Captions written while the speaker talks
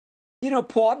You know,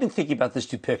 Paul, I've been thinking about this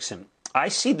Dupixent. I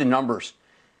see the numbers.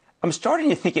 I'm starting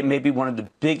to think it may be one of the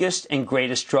biggest and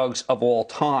greatest drugs of all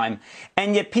time,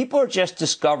 and yet people are just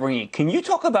discovering it. Can you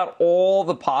talk about all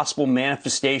the possible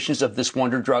manifestations of this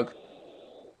wonder drug?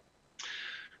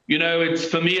 You know, it's,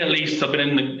 for me at least, I've been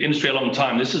in the industry a long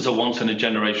time. This is a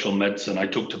once-in-a-generational medicine. I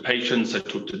talk to patients, I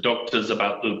talk to doctors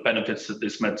about the benefits that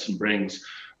this medicine brings.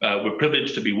 We're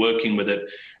privileged to be working with it.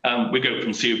 We go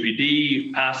from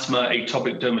COPD, asthma,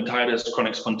 atopic dermatitis,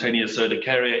 chronic spontaneous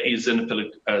urticaria,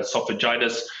 eosinophilic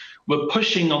esophagitis. We're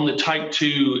pushing on the type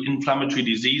 2 inflammatory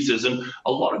diseases, and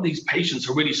a lot of these patients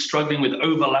are really struggling with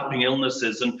overlapping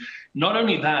illnesses. And not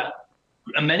only that,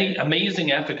 many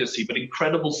amazing efficacy, but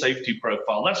incredible safety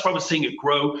profile. That's why we're seeing it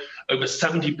grow over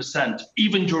 70%,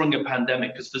 even during a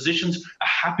pandemic, because physicians are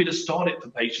happy to start it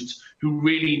for patients who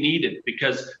really need it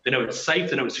because they know it's safe,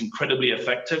 they know it's incredibly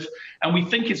effective. And we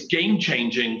think it's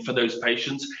game-changing for those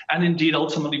patients and indeed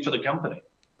ultimately for the company.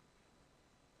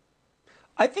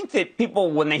 I think that people,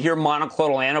 when they hear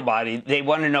monoclonal antibody, they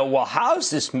want to know, well, how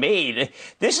is this made?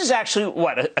 This is actually,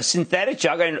 what, a synthetic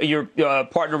drug? I know your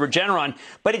partner Regeneron,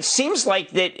 but it seems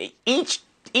like that each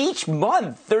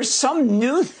month there's some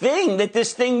new thing that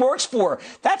this thing works for.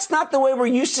 That's not the way we're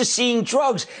used to seeing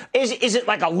drugs. Is it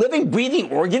like a living,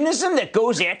 breathing organism that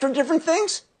goes after different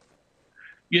things?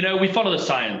 You know, we follow the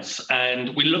science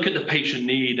and we look at the patient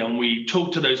need and we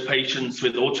talk to those patients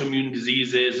with autoimmune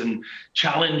diseases and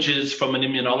challenges from an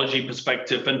immunology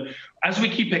perspective. And as we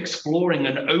keep exploring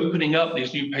and opening up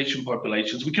these new patient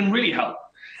populations, we can really help.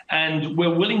 And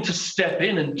we're willing to step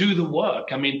in and do the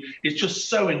work. I mean, it's just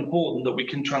so important that we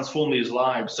can transform these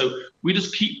lives. So we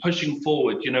just keep pushing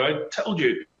forward. You know, I told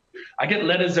you, I get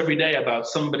letters every day about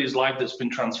somebody's life that's been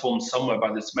transformed somewhere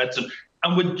by this medicine.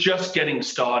 And we're just getting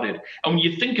started. And when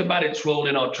you think about its role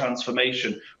in our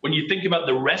transformation, when you think about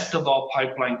the rest of our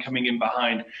pipeline coming in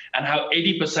behind and how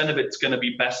 80% of it's going to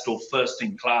be best or first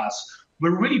in class,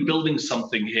 we're really building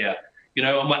something here, you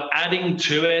know, and we're adding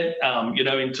to it, you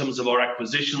know, in terms of our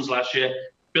acquisitions last year,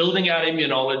 building out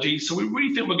immunology. So we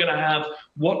really think we're going to have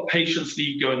what patients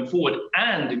need going forward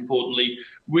and, importantly,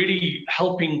 really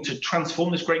helping to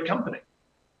transform this great company.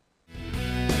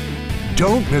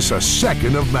 Don't miss a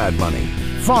second of Mad Money.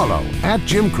 Follow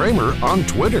 @JimCramer on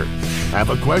Twitter.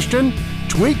 Have a question?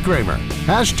 Tweet Cramer.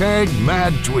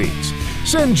 #MadTweets.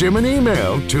 Send Jim an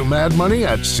email to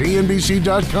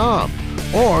madmoney@cnbc.com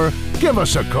or give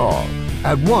us a call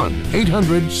at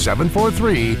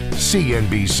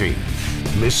 1-800-743-CNBC.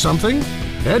 Miss something?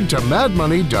 Head to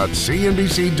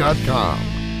madmoney.cnbc.com.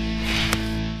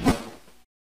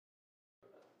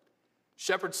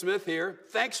 Shepard Smith here.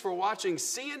 Thanks for watching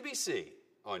CNBC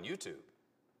on YouTube.